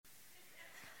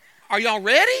Are y'all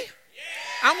ready? Yeah.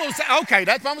 I'm going to say, okay,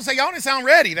 I'm going to say, y'all didn't sound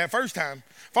ready that first time.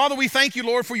 Father, we thank you,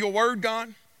 Lord, for your word,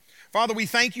 God. Father, we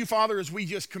thank you, Father, as we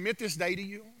just commit this day to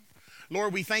you.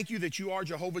 Lord, we thank you that you are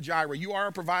Jehovah Jireh. You are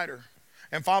a provider.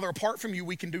 And Father, apart from you,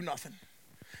 we can do nothing.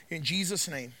 In Jesus'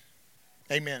 name,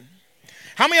 amen.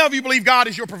 How many of you believe God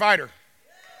is your provider?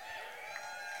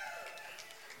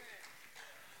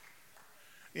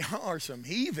 Y'all are some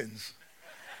heathens.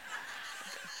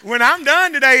 When I'm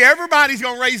done today, everybody's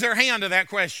going to raise their hand to that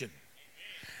question.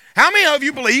 How many of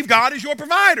you believe God is your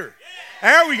provider?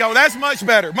 There we go. That's much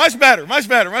better. Much better. Much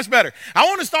better. Much better. I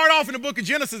want to start off in the book of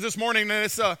Genesis this morning. And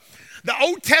it's the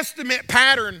Old Testament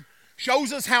pattern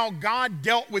shows us how God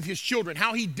dealt with his children,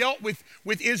 how he dealt with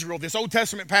Israel, this Old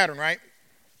Testament pattern, right?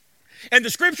 And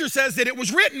the scripture says that it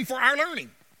was written for our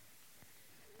learning.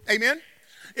 Amen?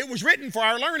 It was written for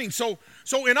our learning. So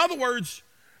in other words,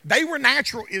 they were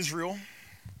natural Israel,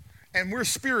 and we're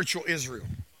spiritual Israel.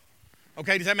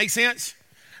 Okay, does that make sense?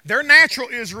 They're natural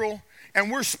Israel, and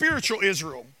we're spiritual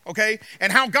Israel. Okay?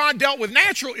 And how God dealt with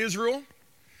natural Israel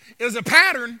is a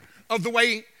pattern of the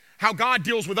way how God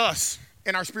deals with us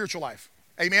in our spiritual life.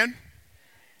 Amen?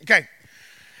 Okay.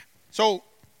 So,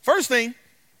 first thing,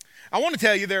 I want to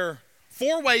tell you there are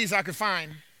 4 ways I could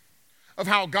find of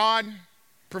how God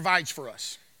provides for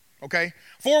us. Okay?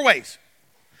 4 ways.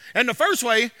 And the first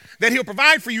way that he'll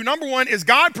provide for you, number 1, is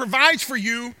God provides for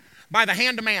you by the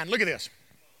hand of man. Look at this.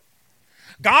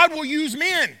 God will use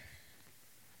men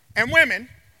and women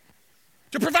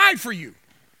to provide for you.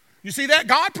 You see that?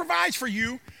 God provides for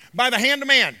you by the hand of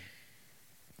man.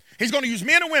 He's going to use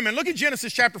men and women. Look at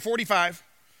Genesis chapter 45,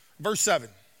 verse 7.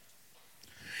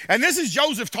 And this is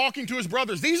Joseph talking to his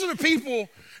brothers. These are the people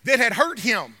that had hurt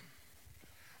him.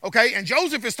 Okay, and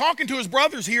Joseph is talking to his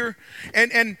brothers here,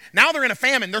 and now they're in a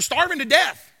famine. They're starving to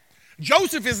death.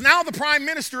 Joseph is now the prime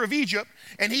minister of Egypt,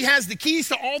 and he has the keys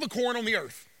to all the corn on the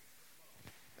earth.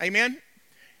 Amen?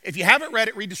 If you haven't read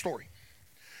it, read the story.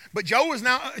 But Joseph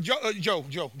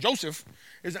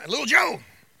is little Joe.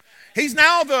 He's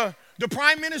now the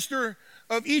prime minister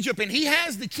of Egypt, and he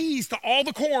has the keys to all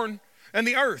the corn and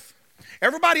the earth.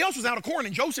 Everybody else was out of corn,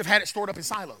 and Joseph had it stored up in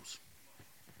silos.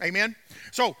 Amen.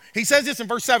 So he says this in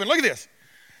verse 7. Look at this.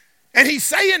 And he's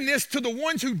saying this to the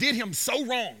ones who did him so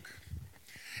wrong.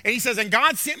 And he says, and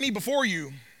God sent me before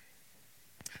you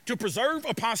to preserve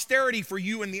a posterity for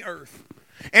you in the earth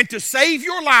and to save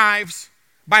your lives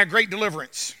by a great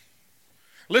deliverance.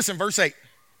 Listen, verse 8.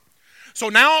 So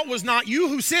now it was not you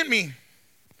who sent me,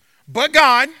 but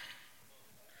God.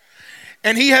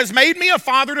 And he has made me a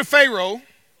father to Pharaoh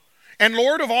and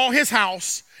lord of all his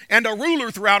house, and a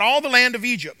ruler throughout all the land of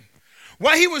Egypt.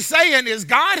 What he was saying is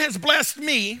God has blessed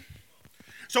me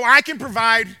so I can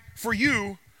provide for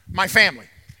you, my family.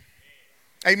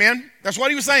 Amen? That's what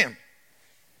he was saying.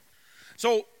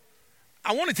 So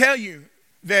I want to tell you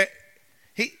that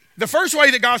the first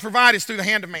way that God's provided is through the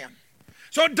hand of man.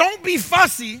 So don't be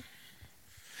fussy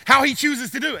how he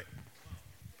chooses to do it.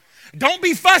 Don't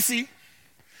be fussy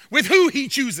with who he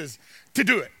chooses to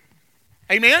do it.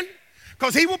 Amen?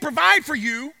 Because he will provide for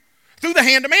you through the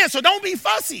hand of man. So don't be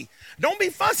fussy. Don't be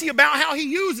fussy about how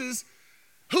he uses,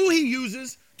 who he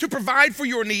uses to provide for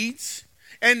your needs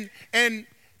and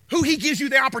who he gives you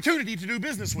the opportunity to do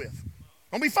business with.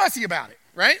 Don't be fussy about it,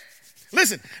 right?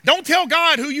 Listen, don't tell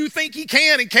God who you think he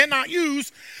can and cannot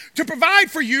use to provide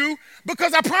for you,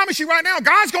 because I promise you right now,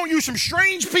 God's going to use some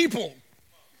strange people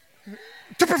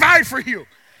to provide for you.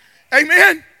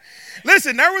 Amen?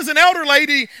 Listen, there was an elderly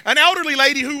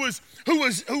lady who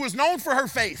was known for her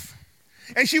faith.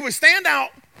 And she would stand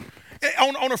out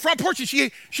on her front porch,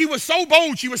 and she was so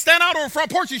bold. She would stand out on her front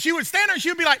porch, and she would stand there, and she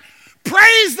would be like,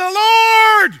 praise the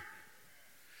Lord.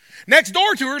 Next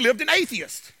door to her lived an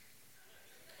atheist.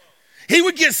 He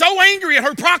would get so angry at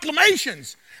her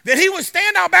proclamations that he would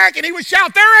stand out back and he would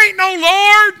shout, there ain't no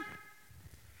Lord.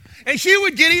 And she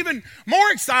would get even more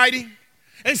excited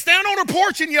and stand on her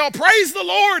porch and yell, praise the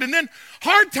Lord. And then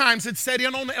hard times had set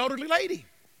in on the elderly lady.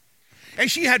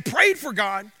 And she had prayed for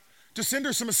God to send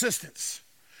her some assistance.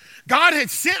 God had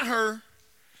sent her,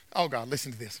 oh God,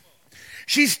 listen to this.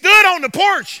 She stood on the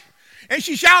porch and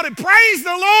she shouted, praise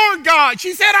the Lord, God.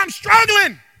 She said, I'm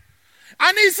struggling.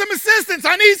 I need some assistance.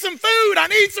 I need some food. I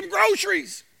need some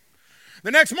groceries. The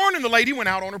next morning, the lady went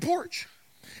out on her porch,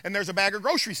 and there's a bag of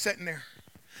groceries sitting there.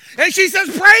 And she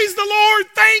says, praise the Lord.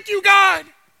 Thank you, God.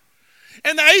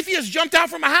 And the atheist jumped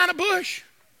out from behind a bush.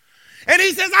 And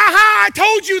he says, aha, I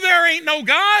told you there ain't no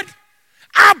God.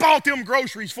 I bought them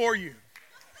groceries for you.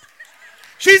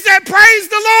 She said, praise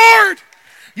the Lord.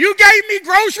 You gave me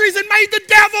groceries and made the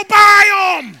devil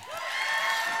buy them.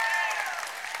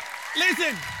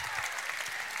 Listen.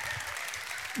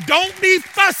 Don't be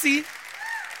fussy.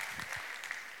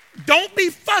 Don't be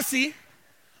fussy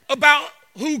about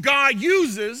who God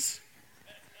uses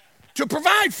to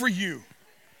provide for you.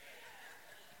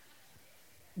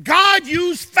 God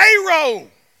used Pharaoh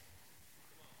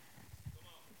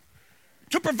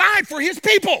to provide for his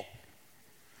people.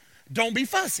 Don't be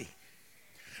fussy.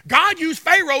 God used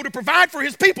Pharaoh to provide for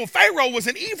his people. Pharaoh was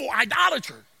an evil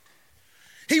idolater.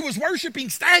 He was worshiping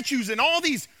statues and all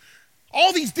these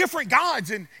different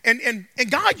gods, and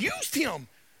God used him.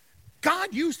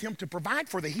 God used him to provide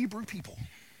for the Hebrew people.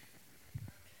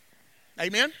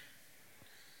 Amen?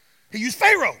 He used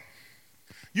Pharaoh.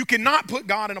 You cannot put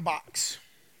God in a box.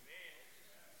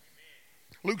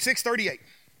 Luke 6:38.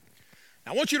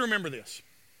 Now, I want you to remember this.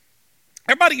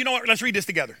 Everybody, you know what? Let's read this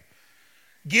together.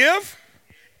 Give,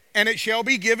 and it shall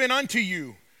be given unto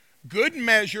you. Good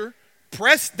measure,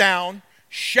 pressed down,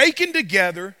 shaken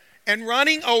together, and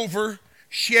running over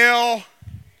shall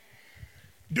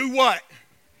do what?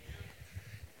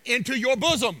 Into your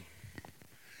bosom.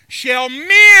 Shall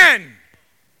men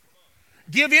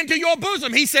give into your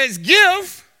bosom? He says,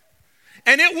 give,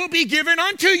 and it will be given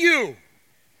unto you.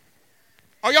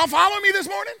 Are y'all following me this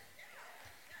morning?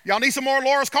 Y'all need some more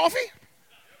Laura's coffee?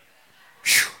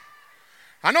 Whew.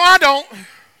 I know I don't.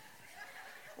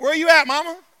 Where are you at,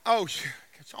 mama? Oh,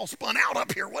 it's all spun out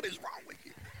up here. What is wrong with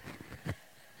you?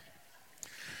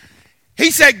 He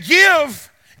said,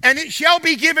 give, and it shall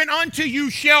be given unto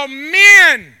you. Shall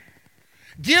men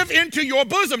give into your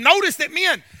bosom? Notice that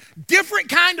men, different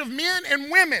kind of men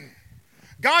and women.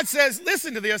 God says,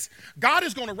 listen to this. God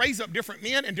is going to raise up different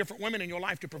men and different women in your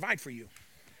life to provide for you.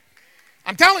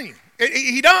 I'm telling you,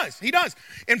 he does. He does.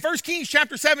 In 1 Kings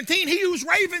chapter 17, he used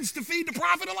ravens to feed the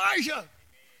prophet Elijah.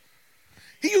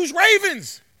 He used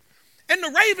ravens. And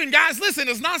the raven, guys, listen,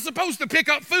 is not supposed to pick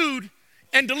up food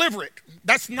and deliver it.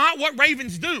 That's not what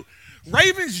ravens do.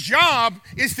 Ravens' job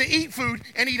is to eat food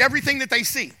and eat everything that they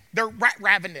see. They're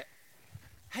ravenous.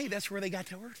 Hey, that's where they got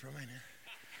that word from, ain't it?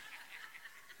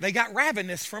 They got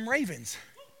ravenous from ravens.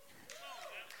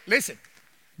 Listen.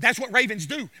 That's what ravens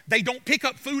do. They don't pick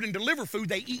up food and deliver food.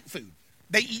 They eat food.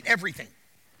 They eat everything.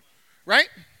 Right?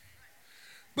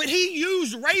 But he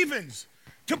used ravens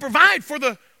to provide for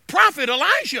the prophet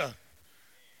Elijah.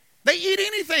 They eat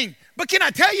anything. But can I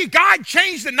tell you, God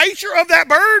changed the nature of that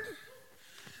bird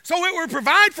so it would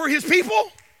provide for his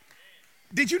people?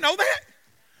 Did you know that?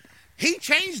 He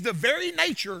changed the very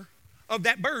nature of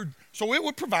that bird so it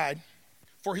would provide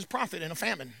for his prophet in a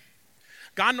famine.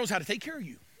 God knows how to take care of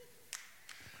you.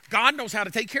 God knows how to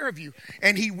take care of you,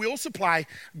 and he will supply.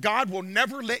 God will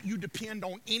never let you depend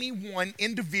on anyone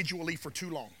individually for too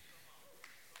long.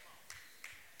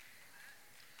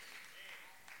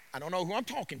 I don't know who I'm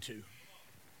talking to,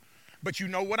 but you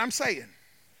know what I'm saying.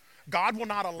 God will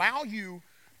not allow you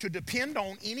to depend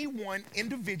on anyone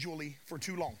individually for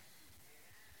too long.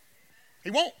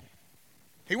 He won't.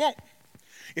 He won't.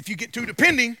 If you get too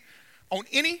depending on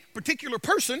any particular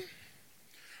person,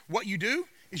 what you do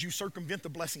is you circumvent the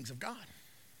blessings of God.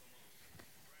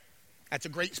 That's a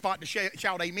great spot to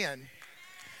shout amen.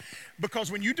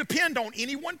 Because when you depend on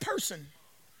any one person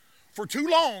for too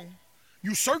long,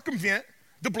 you circumvent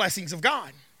the blessings of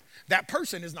God. That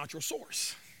person is not your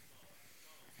source.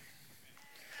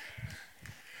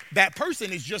 That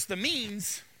person is just the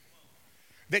means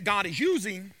that God is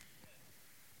using,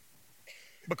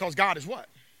 because God is what?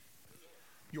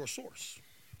 Your source.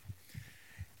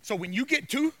 So when you get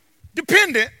too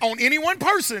dependent on any one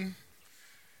person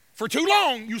for too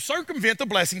long, you circumvent the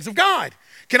blessings of God.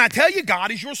 Can I tell you,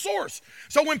 God is your source.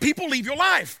 So when people leave your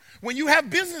life, when you have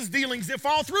business dealings that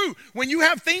fall through, when you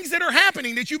have things that are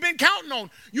happening that you've been counting on,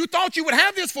 you thought you would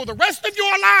have this for the rest of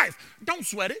your life, don't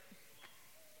sweat it.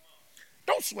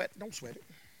 Don't sweat it.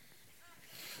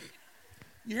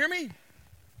 You hear me?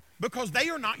 Because they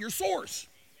are not your source.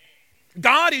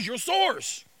 God is your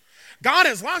source. God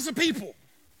has lots of people.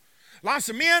 Lots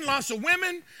of men, lots of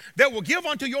women that will give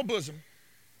unto your bosom.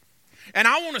 And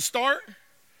I want to start.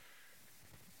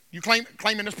 You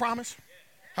claiming this promise?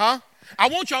 Huh? I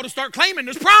want y'all to start claiming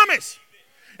this promise.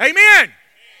 Amen.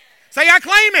 Say, I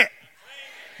claim it.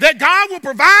 That God will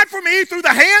provide for me through the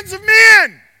hands of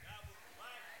men.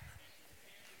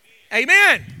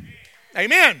 Amen.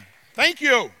 Amen. Thank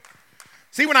you.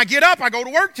 See, when I get up, I go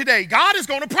to work today. God is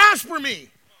going to prosper me.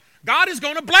 God is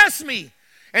going to bless me.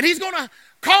 And he's going to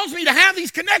cause me to have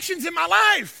these connections in my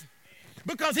life,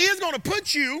 because he is going to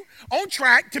put you on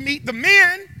track to meet the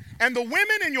men and the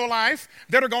women in your life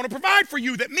that are going to provide for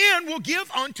you, that men will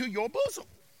give unto your bosom.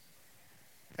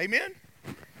 Amen?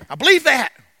 I believe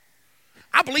that.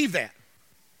 I believe that.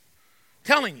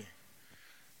 Telling you.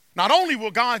 Not only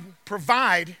will God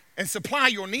provide and supply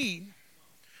your need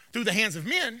through the hands of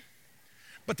men.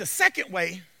 But the second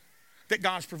way that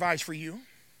God provides for you,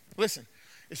 listen,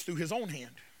 is through his own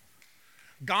hand.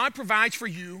 God provides for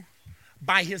you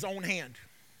by his own hand.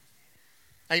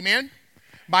 Amen?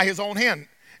 By his own hand.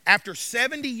 After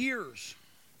 70 years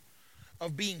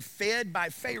of being fed by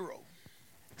Pharaoh,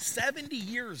 70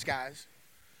 years, guys,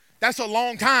 that's a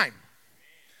long time.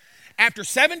 After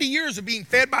 70 years of being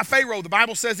fed by Pharaoh, the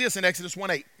Bible says this in Exodus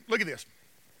 1:8. Look at this.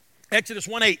 Exodus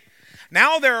 1:8.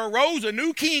 Now there arose a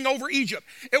new king over Egypt.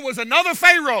 It was another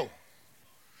Pharaoh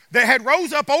that had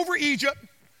rose up over Egypt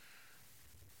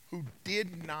who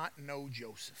did not know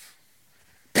Joseph.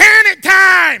 Panic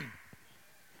time!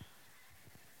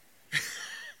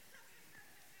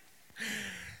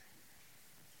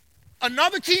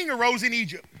 Another king arose in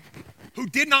Egypt who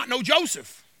did not know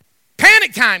Joseph.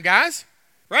 Panic time, guys.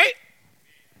 Right?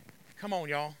 Come on,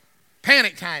 y'all.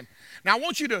 Panic time. Now I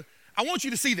want you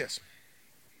to see this.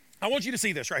 I want you to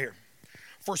see this right here.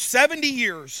 For 70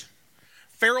 years,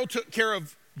 Pharaoh took care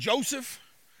of Joseph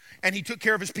and he took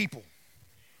care of his people.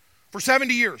 For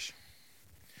 70 years.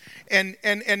 And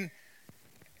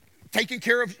taking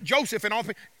care of Joseph and all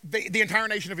the entire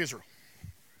nation of Israel.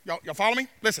 Y'all follow me?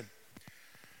 Listen.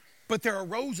 But there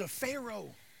arose a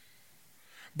Pharaoh.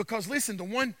 Because listen,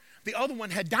 the other one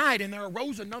had died, and there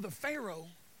arose another Pharaoh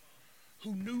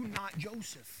who knew not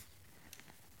Joseph.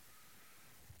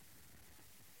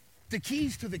 The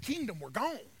keys to the kingdom were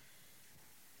gone.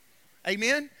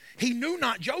 Amen? He knew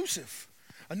not Joseph.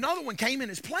 Another one came in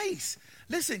his place.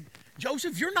 Listen,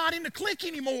 Joseph, you're not in the clique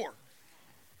anymore.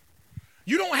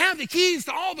 You don't have the keys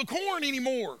to all the corn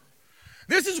anymore.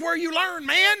 This is where you learn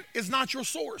man is not your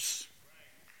source.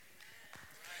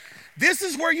 This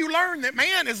is where you learn that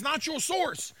man is not your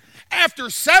source. After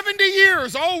 70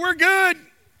 years, oh, we're good.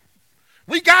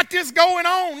 We got this going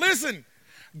on. Listen,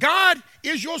 God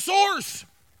is your source.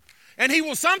 And he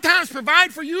will sometimes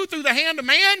provide for you through the hand of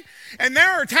man. And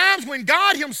there are times when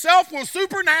God himself will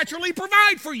supernaturally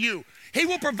provide for you. He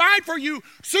will provide for you,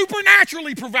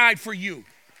 supernaturally provide for you.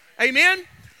 Amen?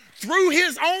 Through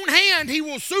his own hand, he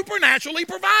will supernaturally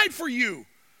provide for you.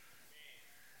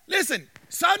 Listen,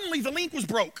 suddenly the link was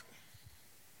broke.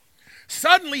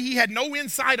 Suddenly he had no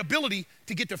inside ability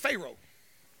to get to Pharaoh.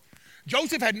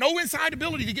 Joseph had no inside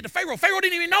ability to get to Pharaoh. Pharaoh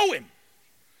didn't even know him.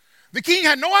 The king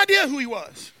had no idea who he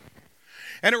was.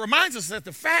 And it reminds us that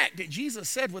the fact that Jesus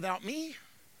said, without me,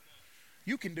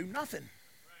 you can do nothing.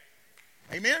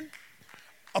 Amen?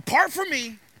 Apart from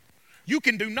me, you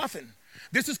can do nothing.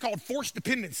 This is called forced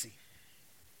dependency.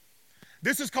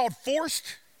 This is called forced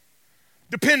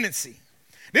dependency.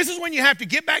 This is when you have to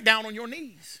get back down on your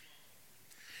knees.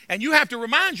 And you have to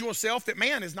remind yourself that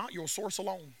man is not your source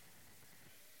alone.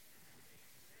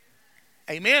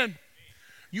 Amen.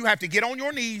 You have to get on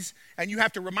your knees and you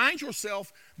have to remind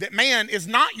yourself that man is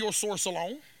not your source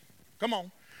alone. Come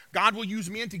on. God will use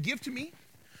men to give to me,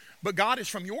 but God is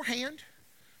from your hand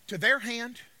to their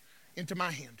hand into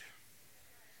my hand.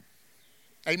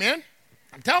 Amen.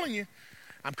 I'm telling you,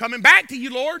 I'm coming back to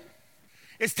you, Lord.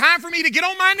 It's time for me to get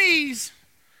on my knees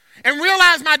and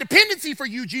realize my dependency for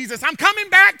you, Jesus. I'm coming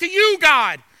back to you,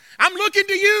 God. I'm looking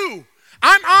to you.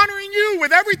 I'm honoring you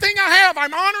with everything I have.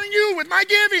 I'm honoring you with my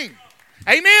giving.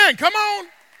 Amen. Come on.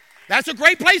 That's a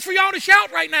great place for y'all to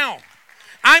shout right now.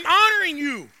 I'm honoring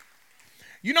you.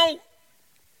 You know,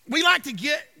 we like to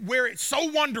get where it's so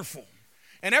wonderful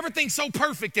and everything's so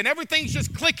perfect and everything's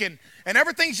just clicking and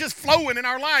everything's just flowing in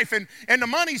our life and the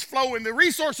money's flowing, the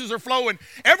resources are flowing,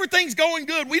 everything's going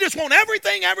good. We just want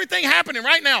everything happening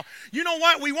right now. You know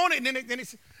what? We want it, and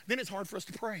then it's hard for us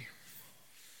to pray.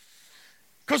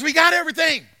 Because we got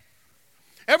everything.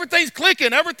 Everything's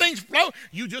clicking, everything's flowing.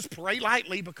 You just pray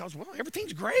lightly because, well,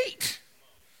 everything's great.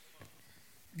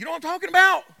 You know what I'm talking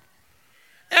about?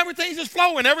 Everything's just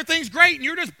flowing, everything's great, and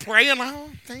you're just praying, oh,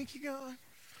 thank you, God.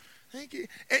 Thank you.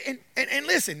 And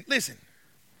listen.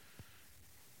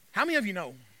 How many of you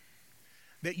know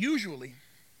that usually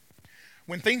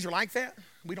when things are like that,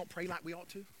 we don't pray like we ought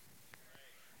to?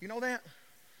 You know that?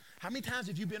 How many times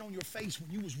have you been on your face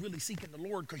when you was really seeking the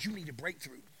Lord because you needed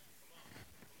breakthrough?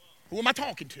 Who am I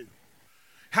talking to?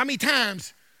 How many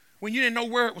times when you didn't know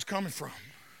where it was coming from?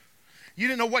 You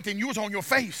didn't know what, then you was on your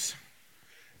face.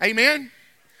 Amen?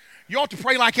 You ought to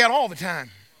pray like that all the time.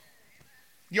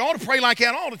 You ought to pray like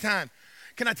that all the time.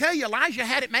 Can I tell you, Elijah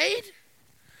had it made?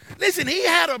 Listen, he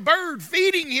had a bird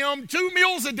feeding him 2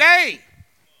 meals a day.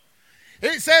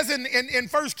 It says in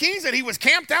 1 Kings that he was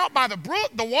camped out by the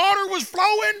brook. The water was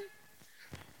flowing.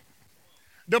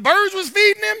 The birds was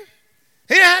feeding him.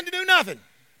 He didn't have to do nothing.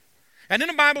 And then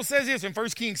the Bible says this in 1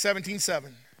 Kings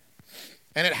 17:7.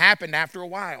 And it happened after a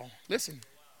while. Listen.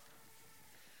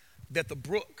 that the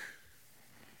brook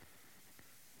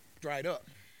dried up.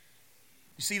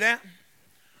 You see that?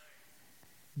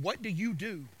 What do you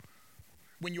do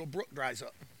when your brook dries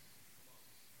up?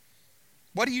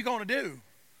 What are you going to do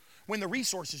when the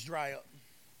resources dry up?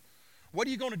 What are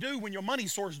you going to do when your money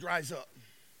source dries up?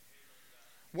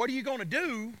 What are you going to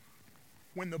do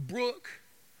when the brook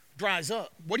dries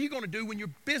up? What are you going to do when your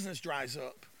business dries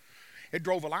up? It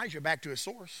drove Elijah back to his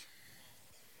source.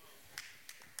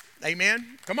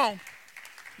 Amen. Come on.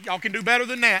 Y'all can do better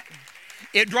than that.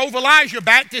 It drove Elijah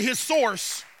back to his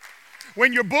source.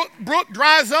 When your brook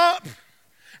dries up,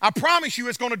 I promise you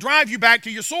it's going to drive you back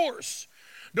to your source.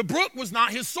 The brook was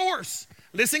not his source.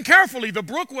 Listen carefully. The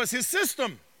brook was his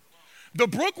system. The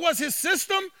brook was his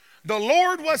system. The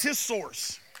Lord was his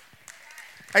source.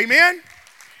 Amen.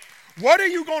 What are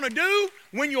you going to do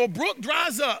when your brook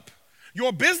dries up?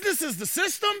 Your business is the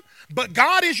system, but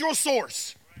God is your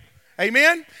source.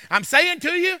 Amen. I'm saying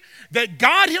to you that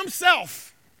God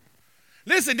himself,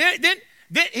 listen, then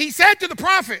he said to the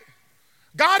prophet,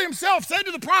 God himself said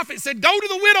to the prophet, said, go to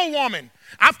the widow woman.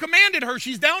 I've commanded her.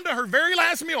 She's down to her very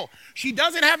last meal. She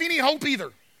doesn't have any hope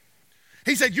either.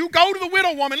 He said, you go to the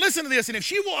widow woman. Listen to this. And if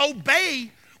she will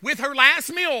obey with her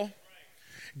last meal,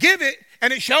 give it,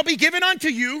 and it shall be given unto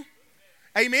you.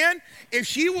 Amen. If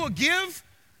she will give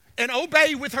and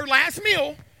obey with her last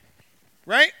meal,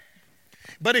 right?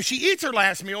 But if she eats her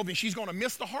last meal, then she's going to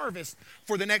miss the harvest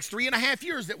for the next 3.5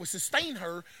 years that will sustain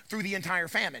her through the entire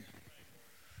famine.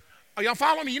 Are y'all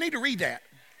following me? You need to read that.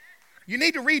 You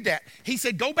need to read that. He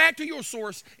said, go back to your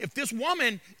source. If this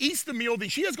woman eats the meal, then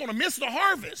she is going to miss the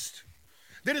harvest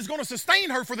that is going to sustain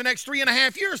her for the next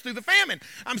 3.5 years through the famine.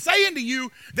 I'm saying to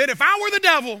you that if I were the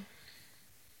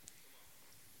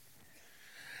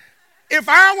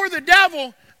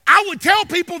devil, I would tell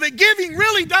people that giving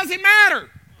really doesn't matter.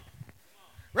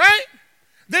 Right?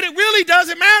 That it really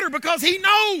doesn't matter, because he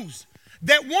knows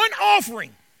that one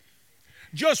offering,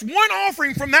 just one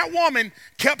offering from that woman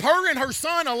kept her and her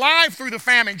son alive through the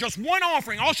famine. Just one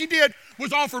offering. All she did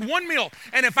was offered one meal.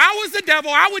 And if I was the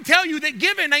devil, I would tell you that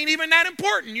giving ain't even that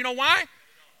important. You know why?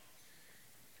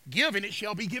 Give and it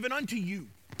shall be given unto you.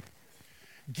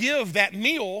 Give that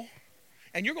meal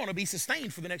and you're going to be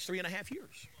sustained for the next 3.5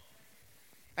 years.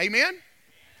 Amen?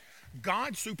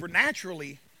 God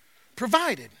supernaturally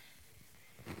provided.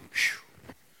 Whew.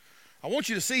 I want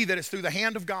you to see that it's through the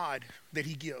hand of God that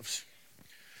he gives.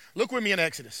 Look with me in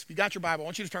Exodus. If you got your Bible, I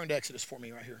want you to turn to Exodus for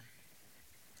me right here.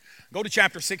 Go to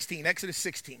chapter 16, Exodus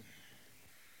 16,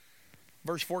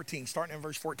 verse 14, starting in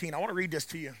verse 14. I want to read this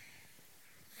to you. It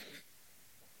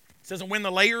says, and when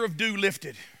the layer of dew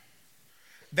lifted,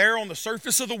 there on the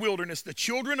surface of the wilderness, the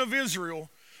children of Israel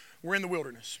were in the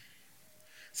wilderness.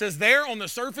 It says, there on the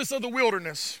surface of the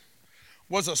wilderness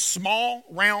was a small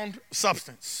round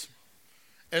substance,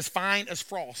 as fine as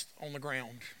frost on the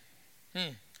ground.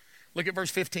 Look at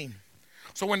verse 15.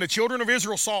 So when the children of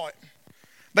Israel saw it,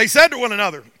 they said to one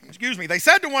another,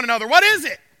 what is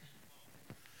it?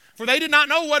 For they did not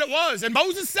know what it was. And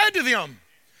Moses said to them,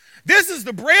 this is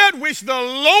the bread which the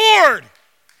Lord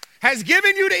has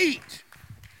given you to eat.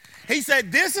 He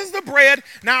said, this is the bread.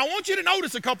 Now I want you to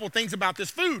notice a couple of things about this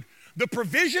food. The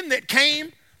provision that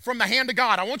came from the hand of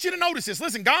God. I want you to notice this.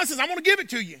 Listen, God says, I'm going to give it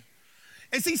to you.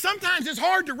 And see, sometimes it's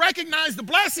hard to recognize the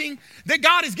blessing that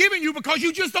God has given you because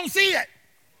you just don't see it.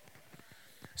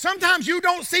 Sometimes you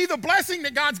don't see the blessing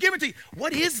that God's given to you.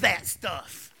 What is that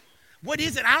stuff? What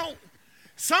is it?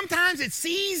 Sometimes it's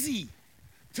easy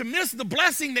to miss the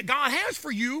blessing that God has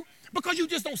for you because you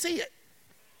just don't see it.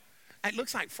 It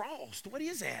looks like frost. What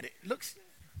is that?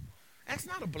 That's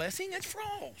not a blessing, that's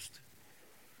frost.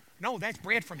 No, that's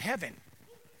bread from heaven.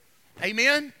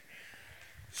 Amen?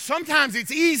 Sometimes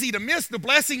it's easy to miss the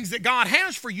blessings that God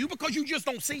has for you because you just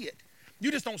don't see it.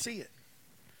 You just don't see it.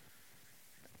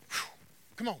 Whew.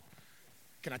 Come on.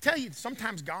 Can I tell you,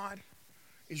 sometimes God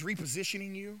is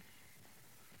repositioning you.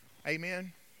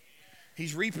 Amen.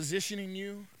 He's repositioning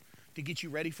you to get you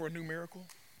ready for a new miracle.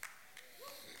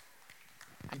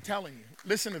 I'm telling you,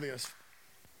 listen to this.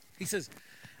 He says,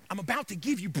 I'm about to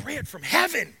give you bread from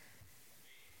heaven.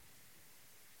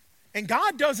 And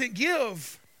God doesn't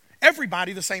give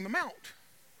everybody the same amount.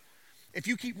 If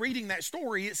you keep reading that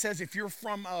story, it says if you're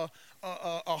from a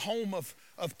home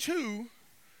of two,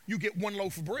 you get one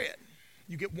loaf of bread.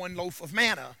 You get one loaf of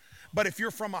manna. But if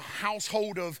you're from a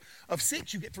household of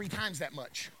 6, you get 3 times that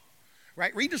much.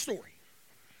 Right? Read the story.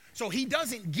 So he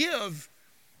doesn't give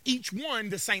each one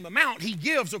the same amount. He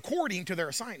gives according to their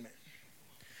assignment.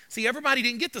 See, everybody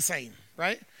didn't get the same,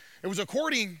 right? It was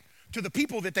according to the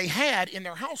people that they had in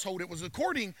their household. It was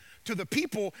according to the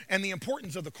people and the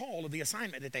importance of the call of the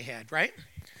assignment that they had, right?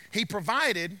 He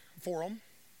provided for them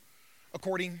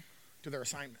according to their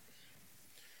assignment.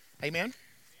 Amen?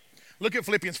 Look at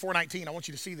Philippians 4:19. I want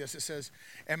you to see this. It says,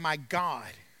 and my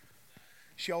God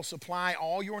shall supply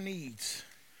all your needs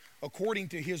according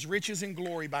to his riches and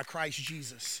glory by Christ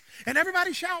Jesus. And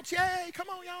everybody shouts, yay, come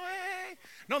on, y'all, hey.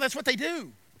 No, that's what they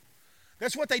do.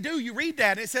 That's what they do. You read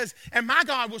that, and it says, and my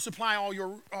God will supply all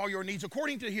your needs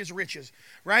according to his riches,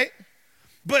 right?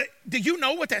 But do you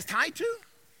know what that's tied to?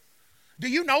 Do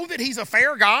you know that he's a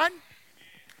fair God?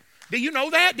 Do you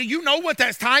know that? Do you know what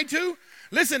that's tied to?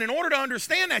 Listen, in order to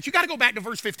understand that, you got to go back to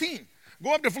verse 15.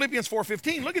 Go up to Philippians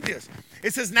 4:15. Look at this.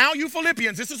 It says, now you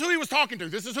Philippians. This is who he was talking to.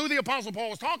 This is who the Apostle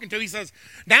Paul was talking to. He says,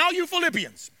 now you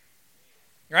Philippians,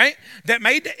 right?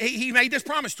 He made this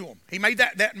promise to him. He made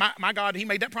my God, he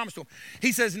made that promise to him.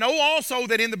 He says, know also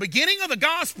that in the beginning of the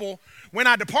gospel, when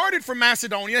I departed from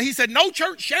Macedonia, he said, no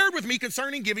church shared with me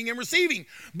concerning giving and receiving,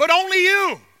 but only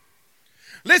you.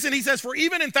 Listen, he says, for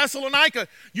even in Thessalonica,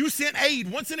 you sent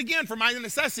aid once and again for my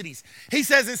necessities. He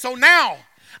says, and so now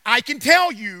I can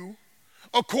tell you,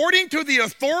 according to the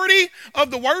authority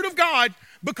of the word of God,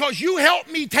 because you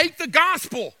helped me take the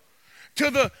gospel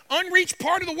to the unreached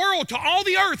part of the world, to all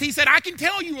the earth. He said, I can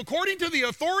tell you, according to the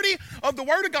authority of the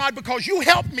word of God, because you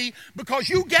helped me, because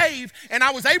you gave, and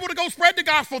I was able to go spread the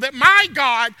gospel, that my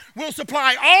God will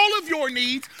supply all of your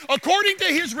needs according to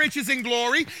his riches and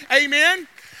glory. Amen.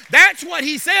 That's what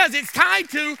he says. It's tied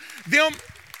to them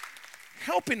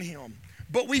helping him.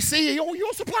 But we see, oh,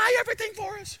 you'll supply everything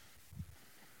for us.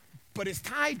 But it's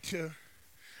tied to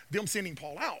them sending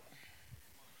Paul out.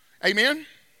 Amen?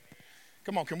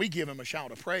 Come on, can we give him a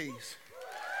shout of praise?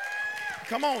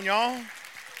 Come on, y'all.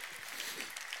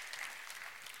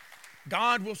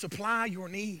 God will supply your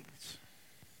needs.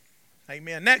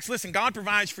 Amen. Next, listen, God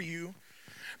provides for you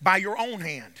by your own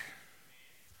hand.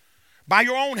 By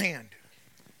your own hand.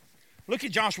 Look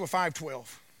at Joshua 5:12.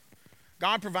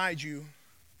 God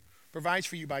provides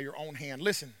for you by your own hand.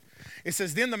 Listen, it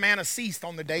says, then the manna ceased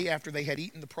on the day after they had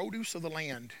eaten the produce of the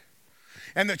land.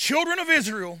 And the children of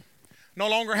Israel no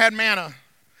longer had manna,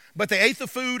 but they ate the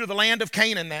food of the land of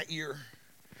Canaan that year.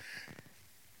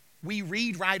 We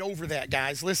read right over that,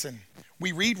 guys. Listen,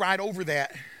 we read right over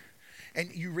that,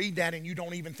 and you read that and you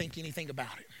don't even think anything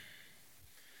about it.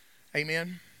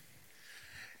 Amen?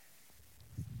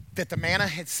 That the manna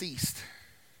had ceased.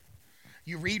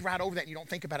 You read right over that and you don't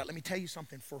think about it. Let me tell you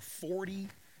something. For 40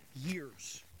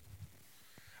 years,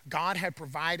 God had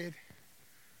provided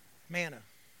manna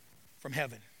from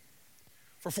heaven.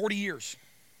 For 40 years.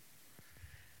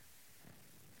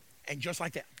 And just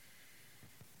like that,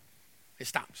 it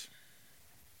stops.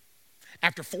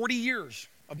 After 40 years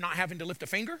of not having to lift a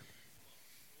finger,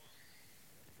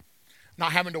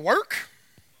 not having to work,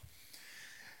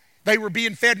 they were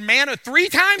being fed manna 3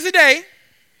 times a day.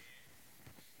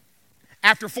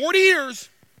 After 40 years,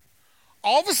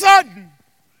 all of a sudden,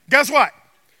 guess what?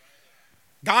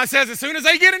 God says as soon as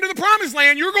they get into the promised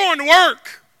land, you're going to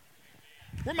work.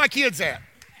 Where my kids at?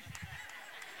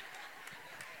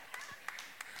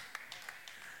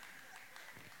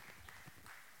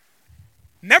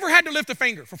 Never had to lift a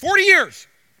finger for 40 years.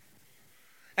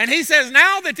 And he says,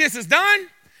 now that this is done,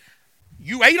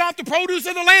 you ate off the produce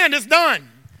of the land, it's done.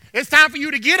 It's time for you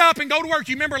to get up and go to work.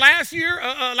 You remember last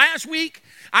week,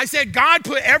 I said God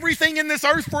put everything in this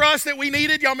earth for us that we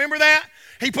needed. Y'all remember that?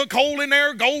 He put coal in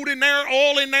there, gold in there,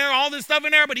 oil in there, all this stuff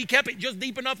in there, but he kept it just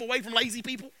deep enough away from lazy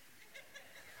people.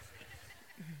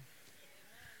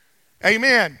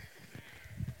 Amen.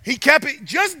 He kept it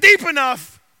just deep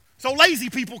enough so lazy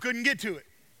people couldn't get to it.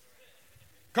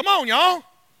 Come on, y'all.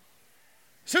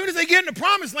 As soon as they get in the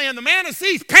promised land, the manna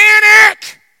ceased.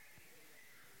 Panic!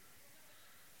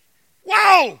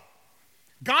 Whoa!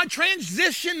 God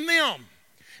transitioned them.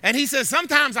 And he says,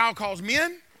 sometimes I'll cause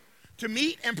men to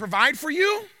meet and provide for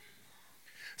you.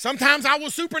 Sometimes I will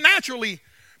supernaturally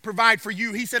provide for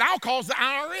you. He said, I'll cause the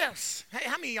IRS. Hey,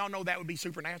 how many of y'all know that would be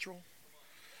supernatural?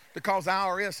 To cause the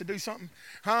IRS to do something?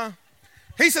 Huh?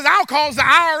 He says, I'll cause the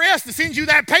IRS to send you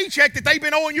that paycheck that they've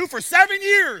been owing you for 7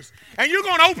 years. And you're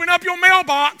going to open up your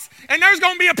mailbox, and there's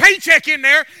going to be a paycheck in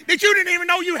there that you didn't even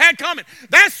know you had coming.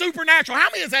 That's supernatural. How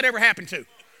many has that ever happened to?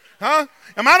 Huh?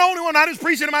 Am I the only one? I just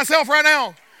preaching to myself right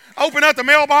now. Open up the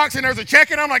mailbox, and there's a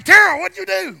check, and I'm like, Tara, what'd you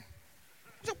do?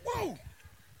 I said, whoa.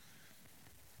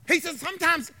 He says,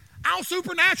 sometimes I'll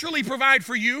supernaturally provide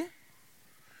for you.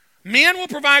 Men will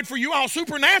provide for you. I'll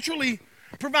supernaturally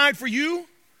provide for you.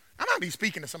 I might be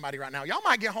speaking to somebody right now. Y'all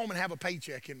might get home and have a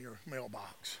paycheck in your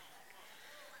mailbox.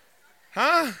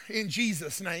 Huh? In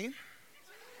Jesus' name.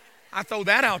 I throw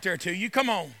that out there to you. Come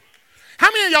on. How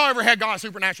many of y'all ever had God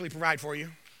supernaturally provide for you?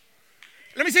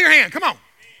 Let me see your hand. Come on.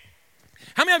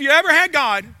 How many of you ever had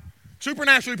God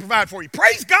Supernaturally provide for you.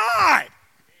 Praise God.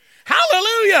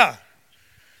 Hallelujah.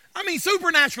 I mean,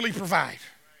 supernaturally provide.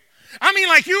 I mean,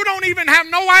 like you don't even have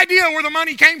no idea where the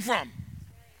money came from.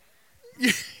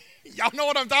 Y'all know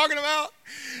what I'm talking about?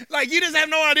 Like you just have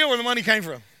no idea where the money came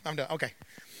from. I'm done. Okay.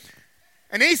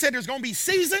 And then he said there's going to be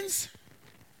seasons.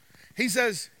 He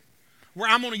says, where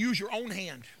I'm going to use your own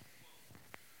hand.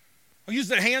 I'll use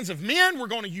the hands of men. We're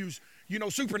going to use,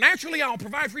 supernaturally I'll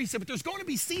provide for you. He said, but there's going to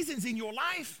be seasons in your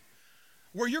life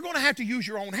where you're going to have to use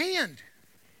your own hand.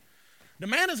 The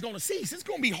manna's going to cease. It's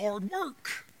going to be hard work.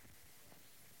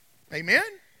 Amen?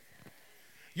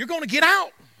 You're going to get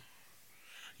out.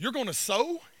 You're going to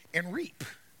sow and reap.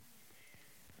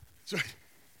 So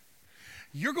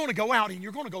you're going to go out and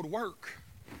you're going to go to work.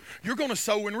 You're going to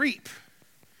sow and reap.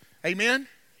 Amen?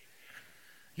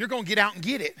 You're going to get out and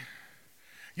get it.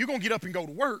 You're going to get up and go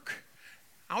to work.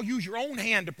 I'll use your own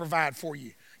hand to provide for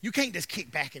you. You can't just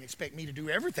kick back and expect me to do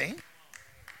everything.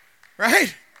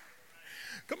 Right?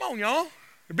 Come on, y'all.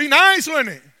 It'd be nice, wouldn't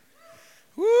it?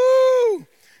 Woo!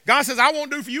 God says, I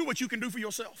won't do for you what you can do for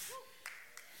yourself.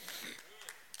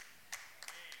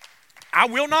 I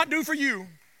will not do for you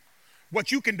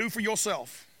what you can do for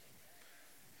yourself.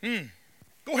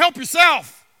 Go help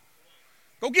yourself.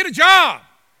 Go get a job.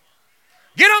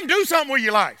 Get them to do something with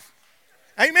your life.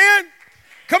 Amen?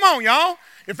 Come on, y'all.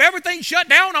 If everything's shut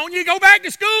down on you, go back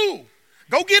to school.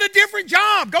 Go get a different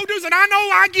job. Go do something. I know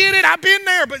I get it. I've been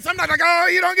there. But sometimes like, oh,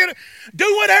 you don't get it.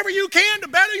 Do whatever you can to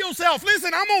better yourself.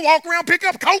 Listen, I'm going to walk around pick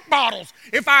up Coke bottles.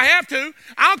 If I have to,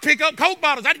 I'll pick up Coke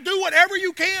bottles. I do whatever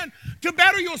you can to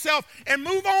better yourself and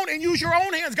move on and use your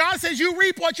own hands. God says you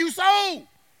reap what you sow.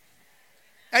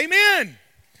 Amen.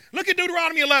 Look at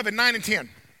Deuteronomy 11, 9 and 10.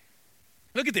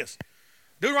 Look at this.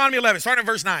 Deuteronomy 11, starting at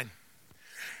verse 9.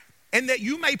 And that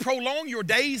you may prolong your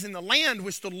days in the land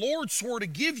which the Lord swore to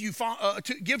give you,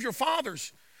 to give your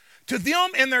fathers, to them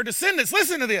and their descendants.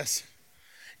 Listen to this.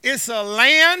 It's a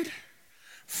land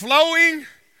flowing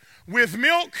with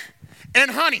milk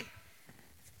and honey.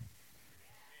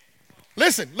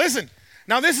 Listen.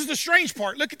 Now this is the strange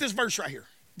part. Look at this verse right here.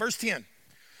 Verse 10.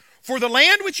 For the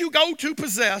land which you go to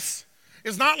possess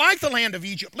is not like the land of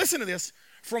Egypt. Listen to this.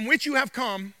 From which you have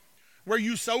come, where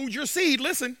you sowed your seed.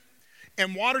 Listen.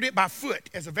 And watered it by foot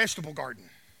as a vegetable garden.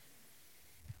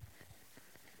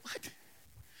 What?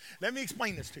 Let me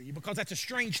explain this to you because that's a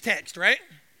strange text, right?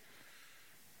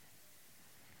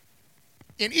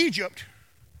 In Egypt,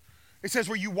 it says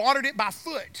where you watered it by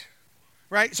foot,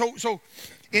 right? So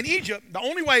in Egypt, the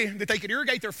only way that they could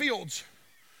irrigate their fields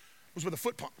was with a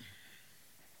foot pump.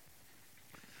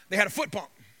 They had a foot pump.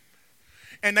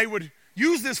 And they would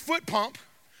use this foot pump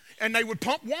and they would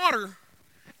pump water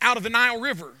out of the Nile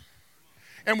River.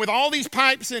 And with all these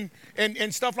pipes and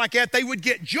stuff like that, they would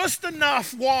get just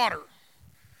enough water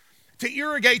to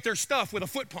irrigate their stuff with a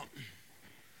foot pump.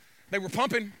 They were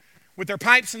pumping with their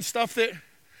pipes and stuff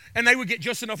and they would get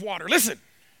just enough water. Listen,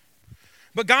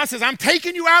 but God says, I'm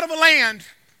taking you out of a land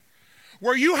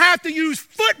where you have to use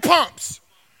foot pumps,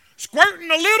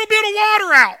 squirting a little bit of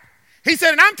water out. He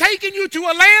said, and I'm taking you to a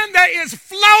land that is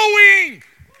flowing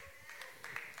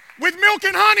with milk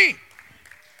and honey.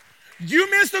 You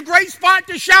missed a great spot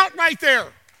to shout right there.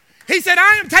 He said,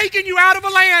 I am taking you out of a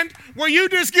land where you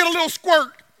just get a little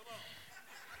squirt.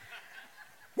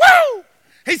 Woo!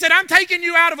 He said, I'm taking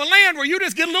you out of a land where you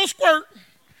just get a little squirt,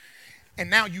 and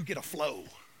now you get a flow.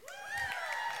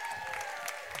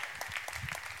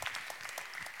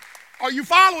 Are you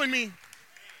following me?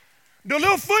 The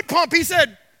little foot pump, he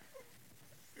said,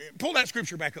 pull that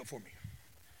scripture back up for me.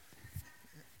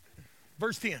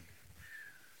 Verse 10.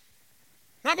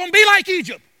 Not going to be like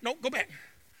Egypt. No, go back.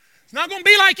 It's not going to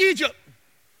be like Egypt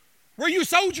where you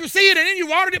sowed your seed and then you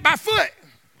watered it by foot.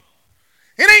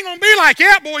 It ain't going to be like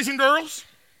that, boys and girls.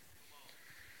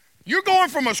 You're going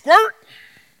from a squirt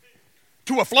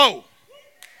to a flow.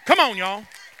 Come on, y'all.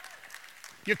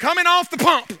 You're coming off the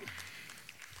pump.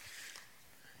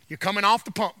 You're coming off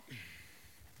the pump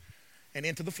and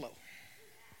into the flow.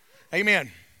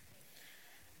 Amen.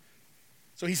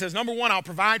 So he says, number one, I'll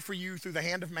provide for you through the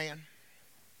hand of man.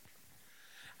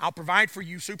 I'll provide for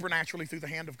you supernaturally through the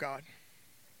hand of God.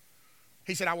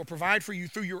 He said, I will provide for you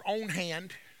through your own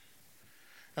hand.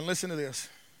 And listen to this.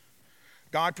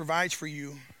 God provides for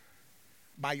you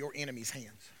by your enemy's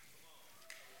hands.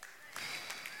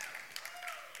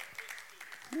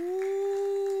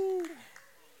 Ooh.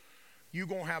 You're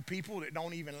going to have people that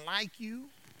don't even like you,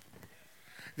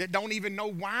 that don't even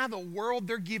know why the world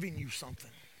they're giving you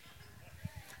something.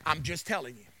 I'm just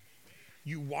telling you.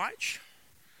 You watch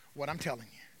what I'm telling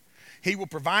you. He will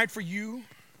provide for you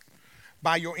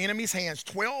by your enemy's hands.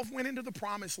 12 went into the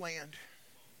promised land.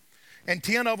 And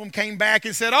 10 of them came back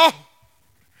and said, oh,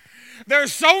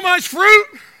 there's so much fruit.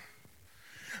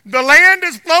 The land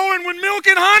is flowing with milk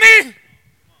and honey.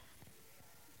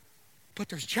 But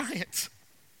there's giants.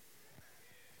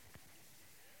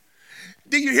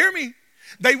 Do you hear me?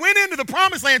 They went into the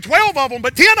promised land, 12 of them,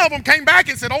 but 10 of them came back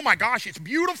and said, oh my gosh, it's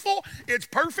beautiful, it's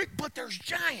perfect, but there's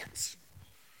giants.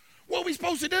 What are we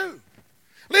supposed to do?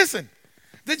 Listen,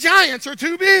 the giants are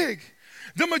too big.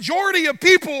 The majority of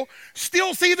people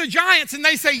still see the giants and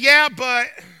they say, yeah, but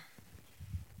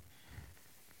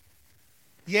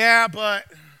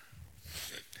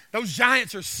those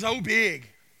giants are so big.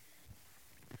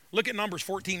 Look at Numbers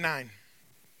 14:9. I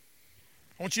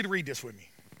want you to read this with me.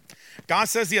 God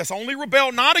says this, only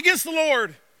rebel not against the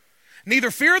Lord,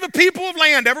 neither fear the people of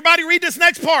land. Everybody read this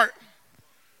next part.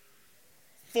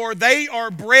 For they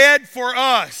are bread for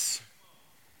us.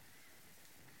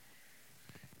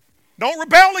 Don't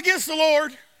rebel against the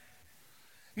Lord.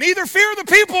 Neither fear the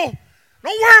people.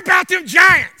 Don't worry about them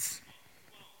giants.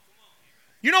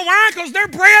 You know why? Because they're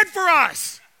bread for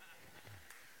us.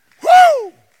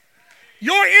 Woo!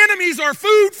 Your enemies are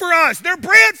food for us. They're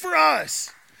bread for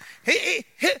us.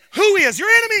 Who is? Your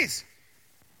enemies.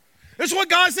 This is what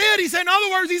God said. He said, in other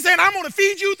words, he said, I'm going to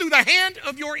feed you through the hand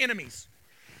of your enemies.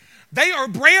 They are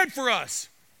bread for us.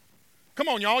 Come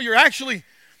on, y'all. You're actually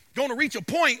going to reach a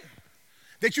point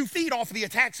that you feed off the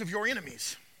attacks of your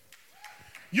enemies.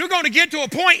 You're going to get to a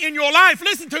point in your life,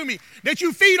 listen to me, that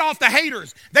you feed off the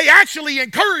haters. They actually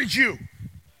encourage you.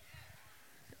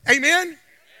 Amen?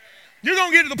 You're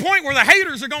going to get to the point where the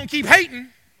haters are going to keep hating,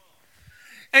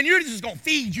 and you're just going to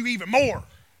feed you even more.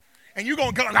 And you're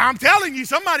going to go, I'm telling you,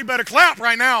 somebody better clap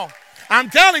right now. I'm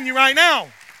telling you right now.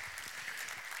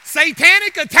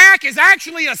 Satanic attack is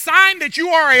actually a sign that you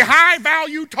are a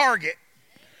high-value target.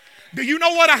 Do you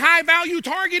know what a high-value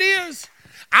target is?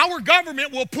 Our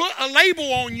government will put a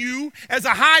label on you as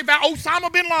a high-value.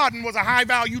 Osama bin Laden was a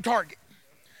high-value target.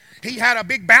 He had a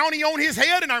big bounty on his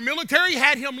head, and our military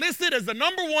had him listed as the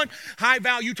 #1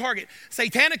 high-value target.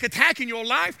 Satanic attack in your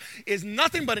life is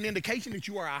nothing but an indication that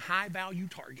you are a high-value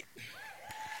target.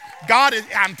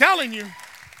 I'm telling you,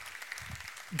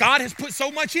 God has put so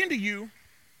much into you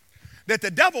that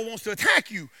the devil wants to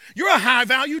attack you. You're a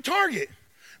high-value target.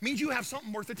 It means you have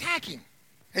something worth attacking.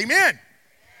 Amen.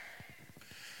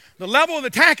 The level of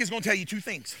attack is going to tell you two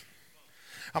things.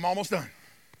 I'm almost done.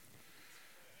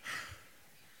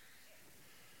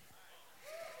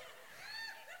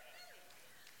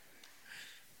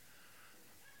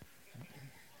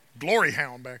 Glory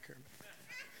hound back here.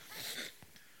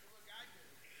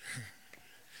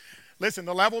 Listen,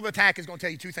 the level of attack is going to tell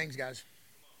you two things, guys.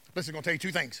 Listen, it's going to tell you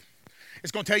two things.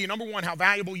 It's going to tell you, #1, how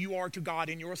valuable you are to God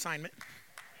in your assignment.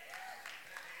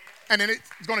 And then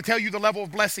it's going to tell you the level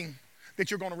of blessing that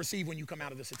you're going to receive when you come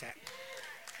out of this attack.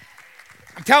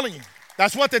 I'm telling you,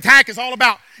 that's what the attack is all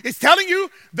about. It's telling you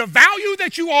the value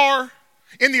that you are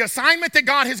in the assignment that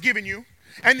God has given you.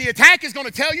 And the attack is going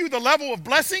to tell you the level of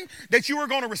blessing that you are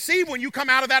going to receive when you come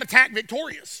out of that attack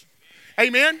victorious.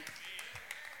 Amen?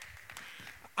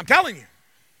 I'm telling you.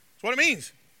 That's what it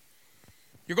means.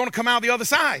 You're going to come out the other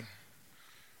side.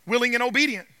 Willing and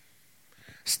obedient.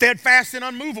 Steadfast and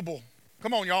unmovable.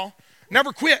 Come on, y'all.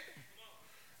 Never quit.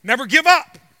 Never give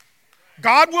up.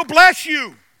 God will bless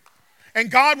you. And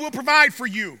God will provide for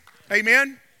you.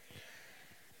 Amen?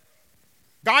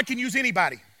 God can use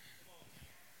anybody.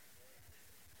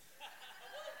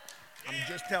 I'm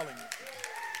just telling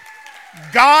you.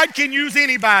 God can use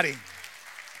anybody.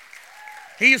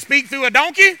 He can speak through a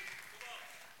donkey,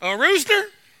 a rooster,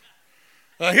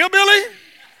 a hillbilly.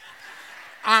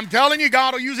 I'm telling you,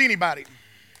 God will use anybody.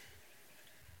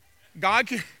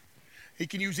 He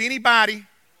can use anybody,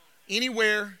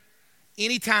 anywhere,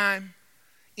 anytime,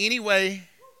 any way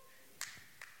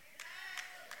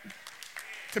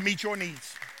to meet your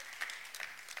needs.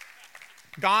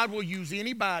 God will use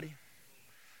anybody,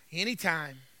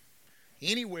 anytime,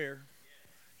 anywhere,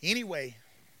 any way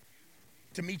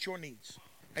to meet your needs.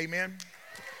 Amen.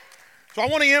 So I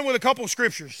want to end with a couple of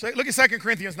scriptures. Look at 2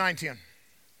 Corinthians 9:10.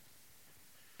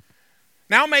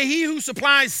 Now may he who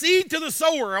supplies seed to the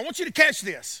sower, I want you to catch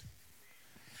this.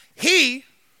 He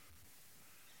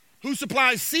who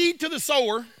supplies seed to the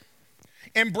sower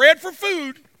and bread for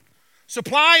food,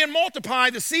 supply and multiply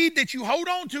the seed that you hold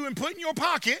on to and put in your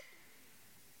pocket.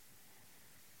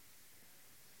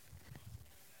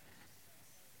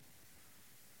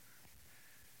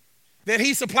 That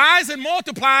he supplies and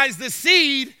multiplies the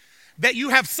seed that you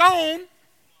have sown,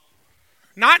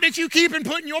 not that you keep and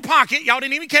put in your pocket. Y'all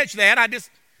didn't even catch that.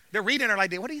 They're reading it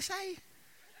like, what did he say?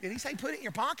 Did he say put it in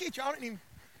your pocket? Y'all didn't even.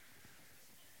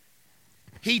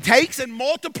 He takes and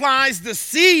multiplies the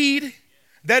seed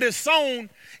that is sown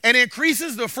and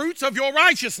increases the fruits of your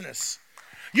righteousness.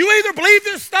 You either believe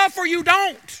this stuff or you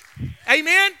don't.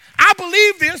 Amen? I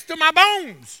believe this to my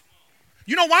bones.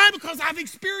 You know why? Because I've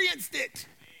experienced it.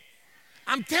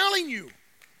 I'm telling you.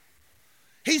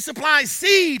 He supplies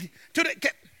seed to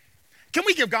the... Can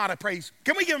we give God a praise?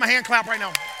 Can we give him a hand clap right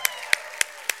now?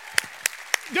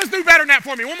 Just do better than that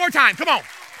for me. One more time. Come on.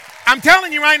 I'm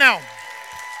telling you right now.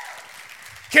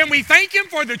 Can we thank him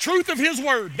for the truth of his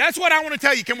word? That's what I want to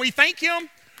tell you. Can we thank him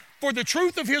for the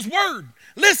truth of his word?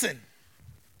 Listen.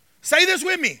 Say this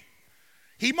with me.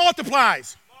 He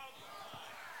multiplies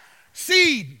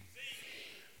seed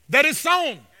that is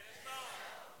sown.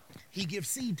 He gives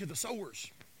seed to the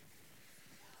sowers.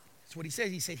 That's what he said.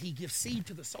 He said he gives seed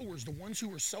to the sowers, the ones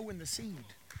who are sowing the seed.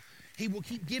 He will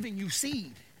keep giving you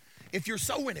seed. If you're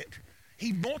sowing it,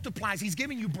 he multiplies. He's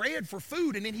giving you bread for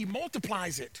food, and then he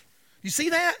multiplies it. You see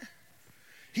that?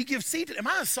 He gives seed to... Am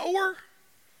I a sower?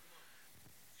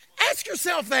 Ask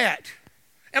yourself that.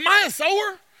 Am I a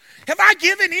sower? Have I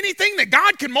given anything that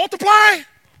God can multiply?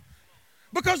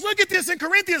 Because look at this in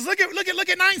Corinthians. Look at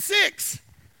 9:6.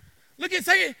 Look at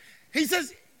say he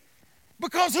says,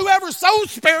 because whoever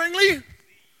sows sparingly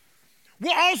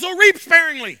will also reap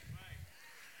sparingly.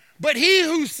 But he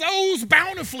who sows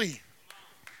bountifully.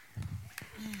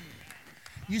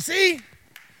 You see?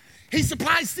 He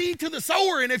supplies seed to the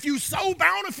sower, and if you sow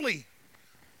bountifully,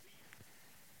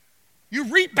 you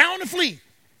reap bountifully.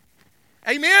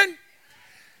 Amen?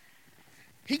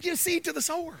 He gives seed to the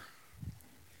sower.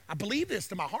 I believe this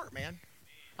to my heart, man.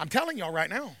 I'm telling y'all right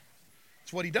now.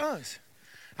 It's what he does.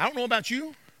 I don't know about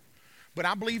you, but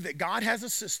I believe that God has a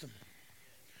system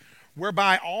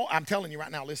whereby I'm telling you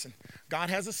right now, listen, God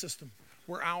has a system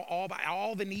where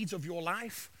all the needs of your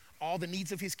life, all the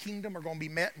needs of his kingdom are going to be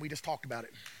met, and we just talked about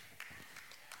it.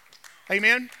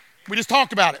 Amen? We just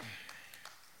talked about it.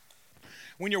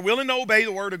 When you're willing to obey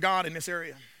the word of God in this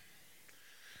area,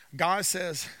 God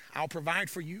says, I'll provide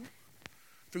for you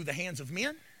through the hands of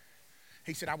men.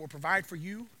 He said, I will provide for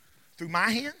you through my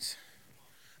hands.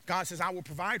 God says, I will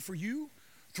provide for you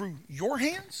through your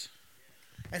hands.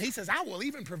 And he says, I will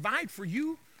even provide for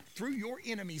you through your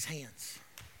enemy's hands.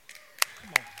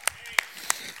 Come on.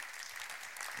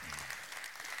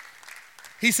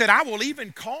 He said, I will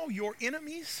even call your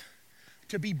enemies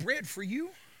to be bread for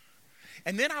you.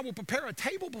 And then I will prepare a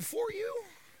table before you.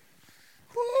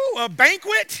 Ooh, a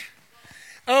banquet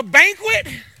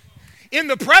in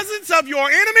the presence of your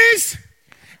enemies.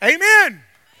 Amen.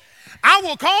 I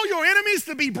will call your enemies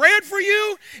to be bread for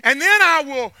you, and then I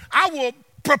will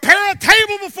prepare a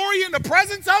table before you in the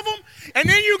presence of them, and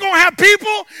then you're going to have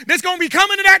people that's going to be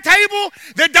coming to that table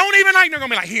that don't even like, they're going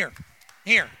to be like, here,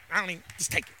 I don't even,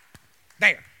 just take it.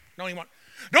 There. Don't even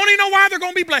know why they're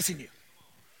going to be blessing you.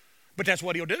 But that's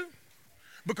what he'll do,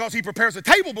 because he prepares a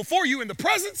table before you in the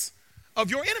presence of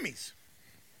your enemies.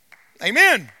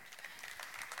 Amen.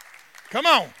 Come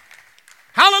on.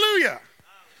 Hallelujah.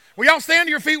 Will y'all stand to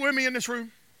your feet with me in this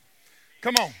room?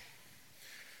 Come on.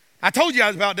 I told you I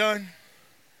was about done.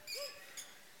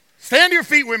 Stand to your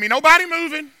feet with me. Nobody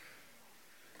moving.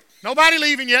 Nobody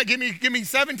leaving yet. Give me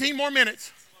 17 more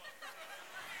minutes.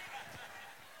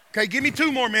 Okay, give me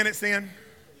 2 more minutes then.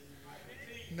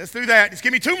 Let's do that. Just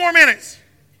give me 2 more minutes.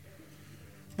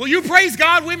 Will you praise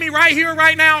God with me right here,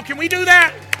 right now? Can we do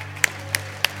that?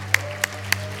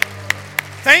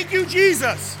 Thank you,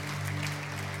 Jesus,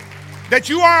 that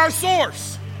you are our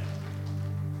source.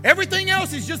 Everything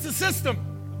else is just a system.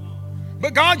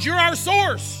 But God, you're our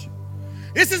source.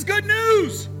 This is good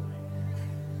news.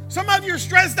 Some of you are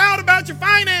stressed out about your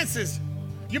finances.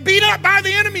 You're beat up by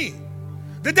the enemy.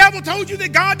 The devil told you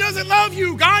that God doesn't love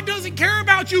you. God doesn't care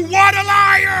about you. What a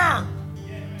liar.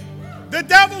 The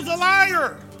devil's a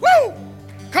liar. Woo!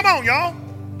 Come on, y'all.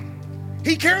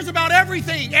 He cares about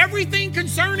everything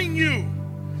concerning you.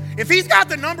 If he's got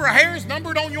the number of hairs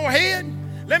numbered on your head,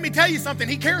 let me tell you something.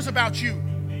 He cares about you.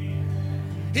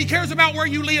 He cares about where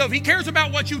you live. He cares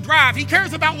about what you drive. He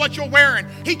cares about what you're wearing.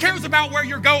 He cares about where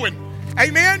you're going.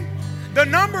 Amen? The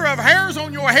number of hairs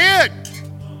on your head,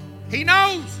 he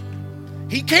knows.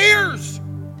 He cares.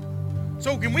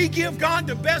 So can we give God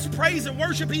the best praise and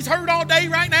worship he's heard all day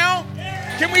right now?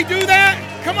 Can we do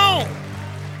that? Come on.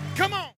 Come on.